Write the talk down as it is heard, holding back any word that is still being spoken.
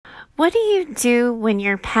What do you do when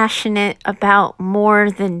you're passionate about more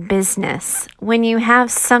than business? When you have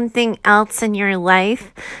something else in your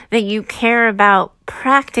life that you care about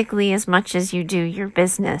practically as much as you do your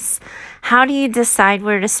business? How do you decide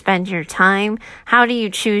where to spend your time? How do you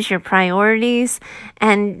choose your priorities?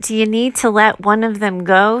 And do you need to let one of them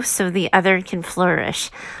go so the other can flourish?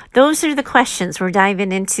 Those are the questions we're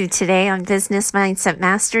diving into today on Business Mindset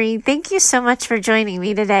Mastery. Thank you so much for joining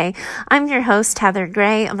me today. I'm your host, Heather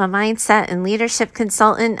Gray. I'm a mindset and leadership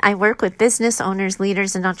consultant. I work with business owners,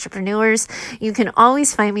 leaders, and entrepreneurs. You can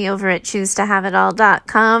always find me over at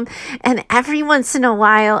choosetohaveitall.com. And every once in a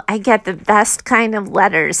while, I get the best kind of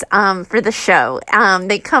letters for the show.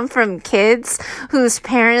 They come from kids whose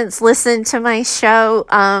parents listen to my show.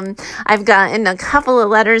 I've gotten a couple of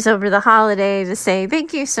letters over the holiday to say,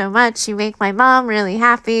 thank you so much. You make my mom really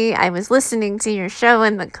happy. I was listening to your show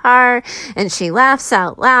in the car and she laughs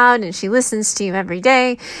out loud and she listens to you every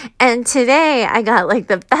day. And today I got like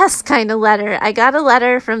the best kind of letter. I got a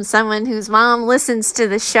letter from someone whose mom listens to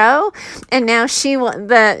the show and now she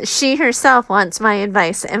herself wants my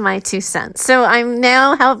advice and my 2 cents. So I'm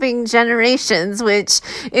now helping generations, which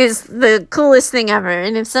is the coolest thing ever.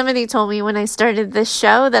 And if somebody told me when I started this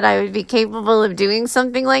show that I would be capable of doing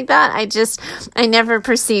something like that, I never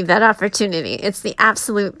perceived that opportunity. It's the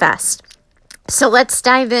absolute best. So let's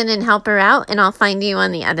dive in and help her out, and I'll find you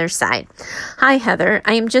on the other side. Hi, Heather.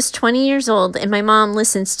 I am just 20 years old, and my mom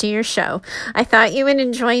listens to your show. I thought you would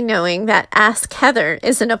enjoy knowing that Ask Heather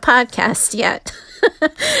isn't a podcast yet.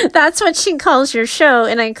 That's what she calls your show,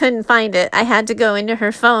 and I couldn't find it. I had to go into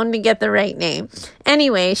her phone to get the right name.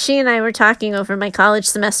 Anyway, she and I were talking over my college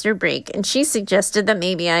semester break, and she suggested that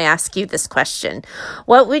maybe I ask you this question.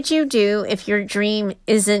 What would you do if your dream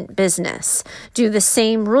isn't business? Do the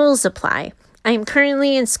same rules apply? I am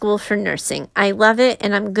currently in school for nursing. I love it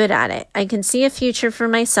and I'm good at it. I can see a future for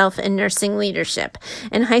myself in nursing leadership.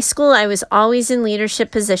 In high school, I was always in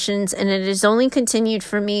leadership positions and it has only continued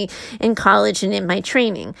for me in college and in my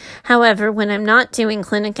training. However, when I'm not doing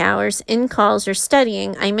clinic hours, in calls, or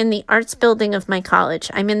studying, I'm in the arts building of my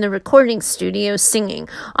college. I'm in the recording studio singing,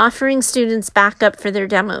 offering students backup for their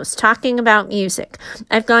demos, talking about music.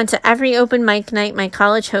 I've gone to every open mic night my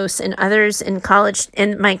college hosts and others in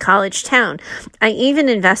my college town. I even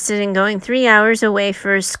invested in going 3 hours away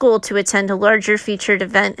for a school to attend a larger featured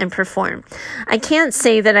event and perform. I can't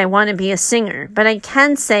say that I want to be a singer, but I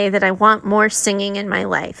can say that I want more singing in my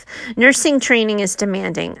life. Nursing training is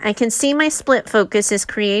demanding. I can see my split focus is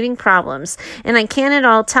creating problems, and I can't at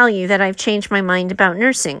all tell you that I've changed my mind about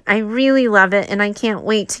nursing. I really love it, and I can't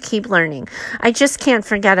wait to keep learning. I just can't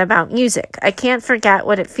forget about music. I can't forget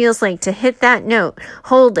what it feels like to hit that note,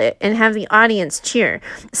 hold it, and have the audience cheer.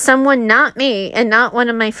 Someone not me and not one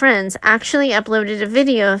of my friends actually uploaded a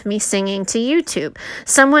video of me singing to YouTube.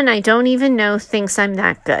 Someone I don't even know thinks I'm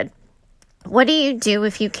that good. What do you do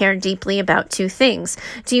if you care deeply about 2 things?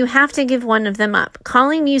 Do you have to give one of them up?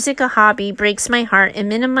 Calling music a hobby breaks my heart and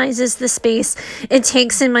minimizes the space it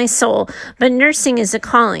takes in my soul, but nursing is a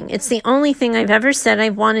calling. It's the only thing I've ever said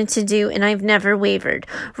I've wanted to do, and I've never wavered.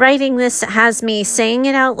 Writing this has me saying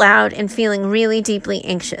it out loud and feeling really deeply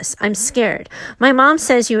anxious. I'm scared. My mom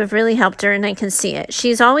says you have really helped her, and I can see it.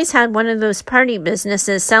 She's always had one of those party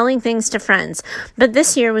businesses selling things to friends, but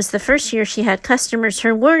this year was the first year she had customers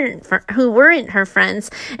who weren't her friends,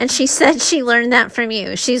 and she said she learned that from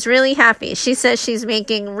you. She's really happy. She says she's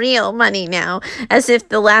making real money now, as if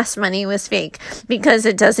the last money was fake, because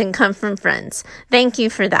it doesn't come from friends. Thank you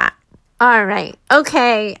for that. All right.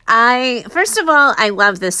 Okay. First of all, I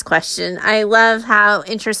love this question. I love how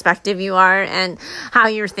introspective you are and how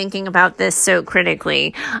you're thinking about this so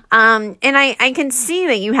critically. And I can see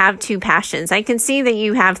that you have 2 passions. I can see that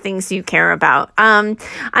you have things you care about. I'm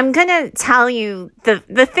going to tell you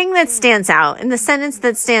the thing that stands out, and the sentence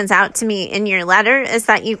that stands out to me in your letter is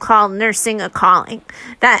that you call nursing a calling.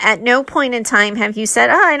 That at no point in time have you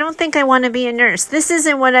said, I don't think I want to be a nurse. This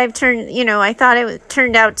isn't what I thought it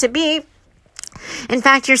turned out to be. In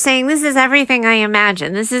fact, you're saying this is everything I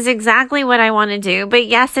imagine. This is exactly what I want to do. But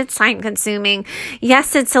yes, it's time consuming.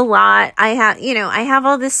 Yes, it's a lot. I have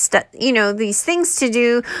all this stuff, these things to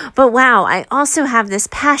do. But wow, I also have this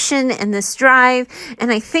passion and this drive.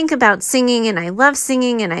 And I think about singing, and I love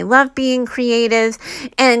singing, and I love being creative.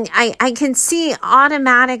 And I can see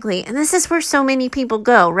automatically, and this is where so many people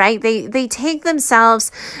go, right? They take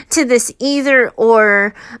themselves to this either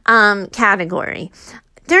or category.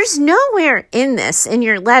 there's nowhere in this, in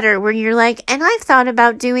your letter, where you're like, and I've thought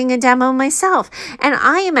about doing a demo myself. And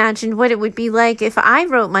I imagined what it would be like if I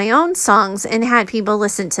wrote my own songs and had people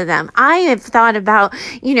listen to them. I have thought about,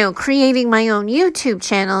 creating my own YouTube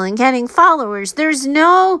channel and getting followers. There's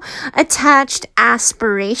no attached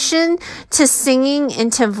aspiration to singing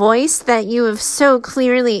and to voice that you have so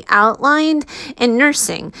clearly outlined in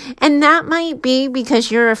nursing. And that might be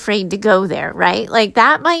because you're afraid to go there, right? Like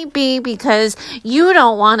that might be because you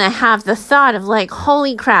don't want to have the thought of like,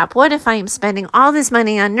 holy crap, what if I'm spending all this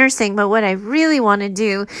money on nursing, but what I really want to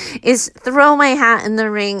do is throw my hat in the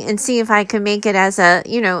ring and see if I can make it as a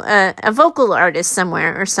vocal artist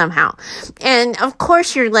somewhere or somehow. And of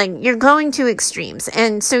course you're going to extremes.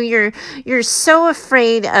 And so you're so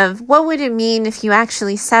afraid of what would it mean if you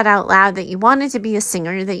actually said out loud that you wanted to be a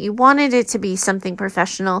singer, that you wanted it to be something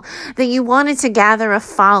professional, that you wanted to gather a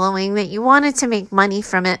following, that you wanted to make money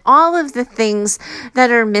from it, all of the things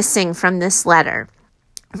that are missing from this letter.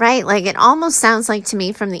 Right? Like it almost sounds like to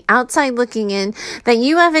me from the outside looking in that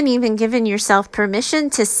you haven't even given yourself permission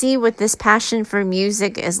to see what this passion for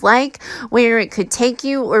music is like, where it could take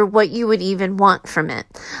you, or what you would even want from it.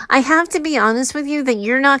 I have to be honest with you that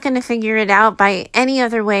you're not going to figure it out by any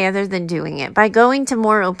other way other than doing it, by going to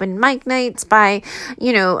more open mic nights, by,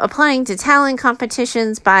 applying to talent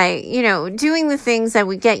competitions, by, doing the things that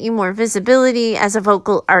would get you more visibility as a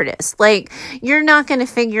vocal artist. Like you're not going to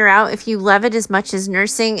figure out if you love it as much as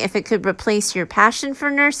nursing, if it could replace your passion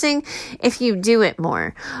for nursing, if you do it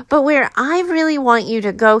more. But where I really want you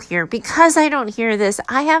to go here, because I don't hear this,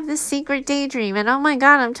 I have this secret daydream, and oh my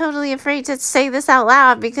God, I'm totally afraid to say this out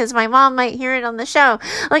loud because my mom might hear it on the show.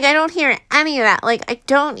 Like I don't hear any of that. Like I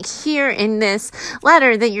don't hear in this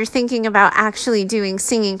letter that you're thinking about actually doing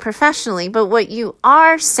singing professionally. But what you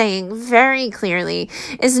are saying very clearly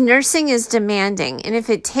is nursing is demanding. And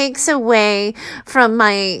if it takes away from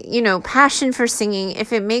my, passion for singing,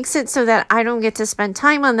 if it makes it so that I don't get to spend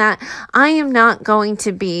time on that, I am not going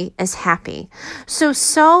to be as happy.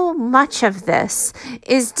 So much of this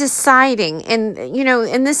is deciding, and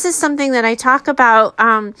this is something that I talk about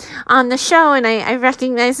on the show, and I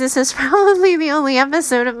recognize this is probably the only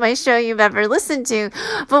episode of my show you've ever listened to,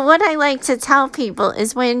 but what I like to tell people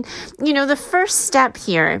is when, the first step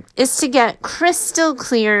here is to get crystal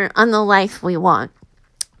clear on the life we want.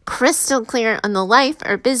 Crystal clear on the life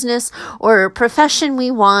or business or profession we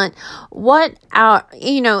want,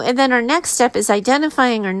 and then our next step is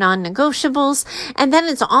identifying our non-negotiables. And then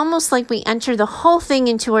it's almost like we enter the whole thing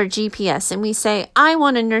into our GPS and we say, I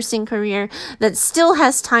want a nursing career that still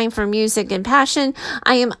has time for music and passion.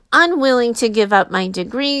 I am unwilling to give up my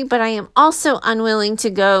degree, but I am also unwilling to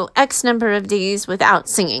go X number of days without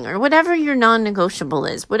singing, or whatever your non-negotiable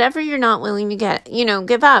is, whatever you're not willing to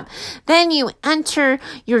give up. Then you enter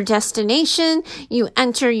your destination, you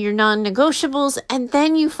enter your non-negotiables, and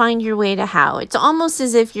then you find your way to how. It's almost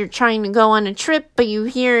as if you're trying to go on a trip, but you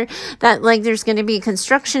hear that there's going to be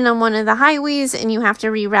construction on one of the highways and you have to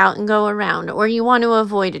reroute and go around, or you want to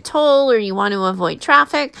avoid a toll, or you want to avoid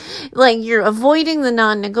traffic. You're avoiding the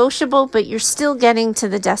non-negotiable, but you're still getting to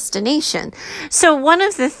the destination. So one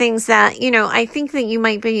of the things that, I think that you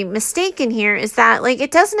might be mistaken here is that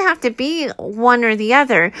it doesn't have to be one or the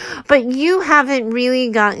other, but you haven't really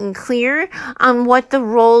gotten clear on what the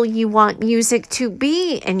role you want music to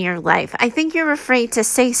be in your life. I think you're afraid to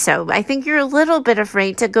say so. I think you're a little bit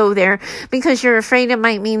afraid to go there because you're afraid it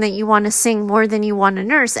might mean that you want to sing more than you want to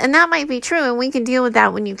nurse. And that might be true, and we can deal with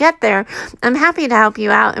that when you get there. I'm happy to help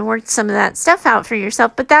you out and work some of that stuff out for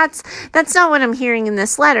yourself, but that's not what I'm hearing in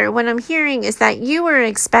this letter. What I'm hearing is that you were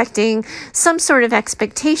expecting some sort of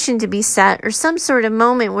expectation to be set, or some sort of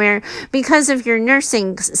moment where, because of your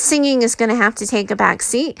nursing, singing is going to have to take a back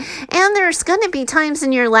seat. And there's going to be times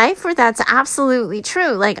in your life where that's absolutely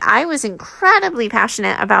true. I was incredibly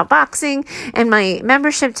passionate about boxing and my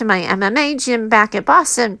membership to my MMA gym back at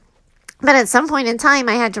Boston. But at some point in time,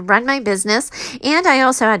 I had to run my business, and I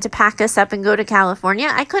also had to pack us up and go to California.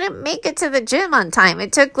 I couldn't make it to the gym on time.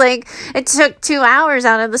 It took 2 hours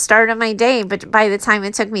out of the start of my day, but by the time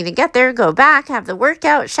it took me to get there, go back, have the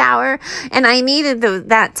workout, shower, and I needed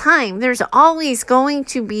that time. There's always going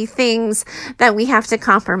to be things that we have to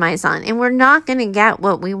compromise on, and we're not going to get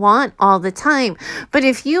what we want all the time. But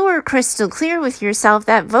if you are crystal clear with yourself,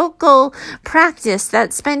 that vocal practice,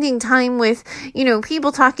 that spending time with,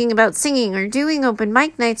 people talking about singing, singing or doing open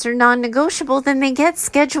mic nights are non-negotiable, then they get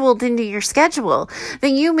scheduled into your schedule.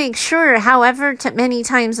 Then you make sure, however many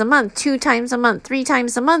times a month, 2 times a month, 3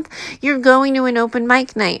 times a month, you're going to an open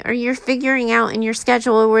mic night, or you're figuring out in your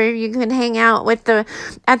schedule where you can hang out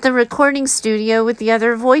at the recording studio with the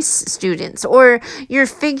other voice students, or you're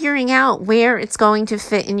figuring out where it's going to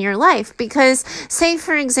fit in your life. Because say,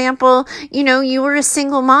 for example, you were a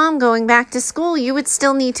single mom going back to school, you would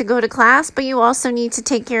still need to go to class, but you also need to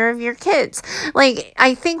take care of your kids.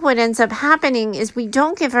 I think what ends up happening is we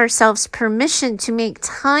don't give ourselves permission to make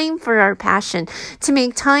time for our passion, to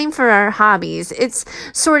make time for our hobbies. It's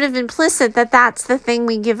sort of implicit that that's the thing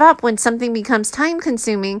we give up when something becomes time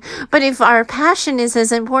consuming. But if our passion is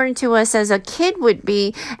as important to us as a kid would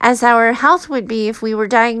be, as our health would be if we were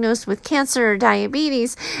diagnosed with cancer or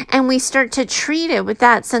diabetes, and we start to treat it with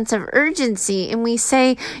that sense of urgency, and we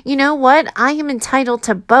say, you know what, I am entitled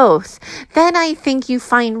to both, then I think you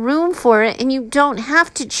find room for it and you don't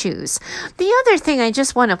have to choose. The other thing I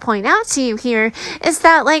just want to point out to you here is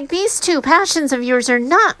that these two passions of yours are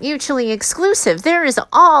not mutually exclusive. There is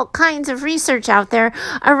all kinds of research out there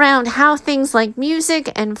around how things like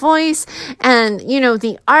music and voice and,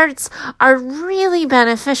 the arts are really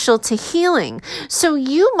beneficial to healing. So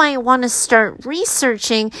you might want to start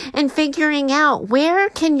researching and figuring out where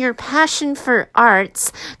can your passion for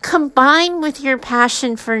arts combine with your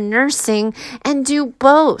passion for nursing and do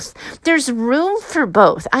both. There's room for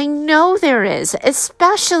both. I know there is,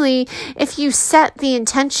 especially if you set the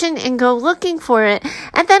intention and go looking for it.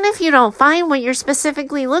 And then if you don't find what you're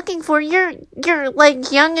specifically looking for, you're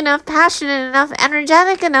young enough, passionate enough,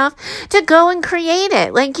 energetic enough to go and create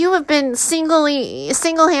it. You have been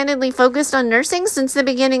single-handedly focused on nursing since the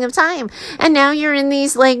beginning of time. And now you're in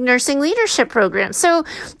these nursing leadership programs. So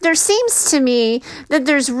there seems to me that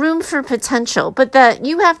there's room for potential, but that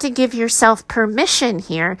you have to give yourself permission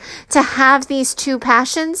here to have these two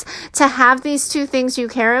passions, to have these two things you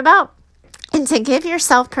care about, and to give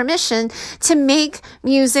yourself permission to make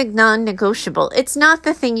music non-negotiable. It's not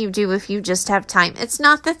the thing you do if you just have time. It's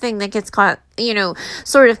not the thing that gets caught,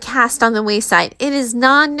 sort of cast on the wayside. It is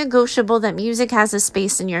non-negotiable that music has a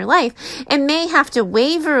space in your life. It may have to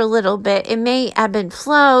waver a little bit. It may ebb and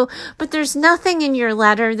flow, but there's nothing in your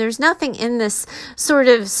letter. There's nothing in this sort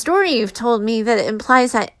of story you've told me that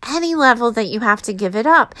implies at any level that you have to give it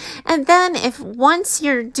up. And then if once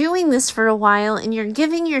you're doing this for a while and you're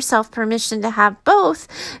giving yourself permission to have both,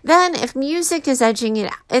 then if music is edging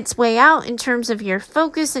its way out in terms of your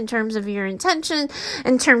focus, in terms of your intention,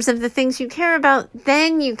 in terms of the things you care about,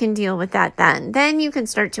 then you can deal with that then you can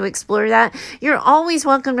start to explore that. You're always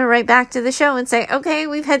welcome to write back to the show and say, okay,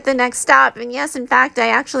 we've hit the next stop, and yes, in fact, I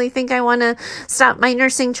actually think I want to stop my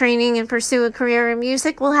nursing training and pursue a career in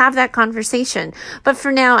music. We'll have that conversation, but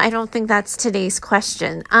for now, I don't think that's today's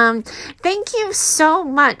question. Thank you so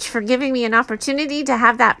much for giving me an opportunity to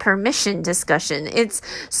have that permission discussion. It's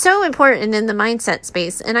so important in the mindset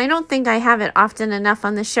space, and I don't think I have it often enough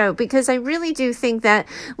on the show, because I really do think that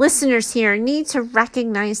listeners here need to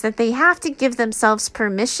recognize that they have to give themselves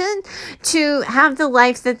permission to have the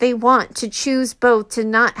life that they want, to choose both, to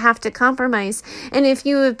not have to compromise. And if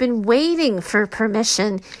you have been waiting for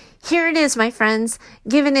permission, here it is, my friends,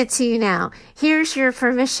 giving it to you now. Here's your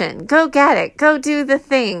permission. Go get it. Go do the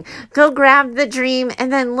thing. Go grab the dream,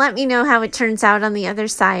 and then let me know how it turns out on the other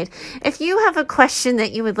side. If you have a question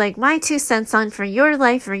that you would like my 2 cents on for your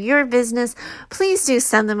life or your business, please do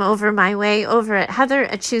send them over my way over at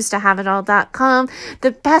heather@choosetohaveitall.com.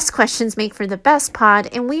 The best questions make for the best pod,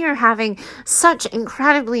 and we are having such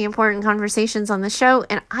incredibly important conversations on the show,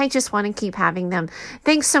 and I just want to keep having them.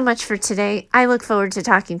 Thanks so much for today. I look forward to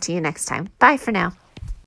talking to you next time. Bye for now.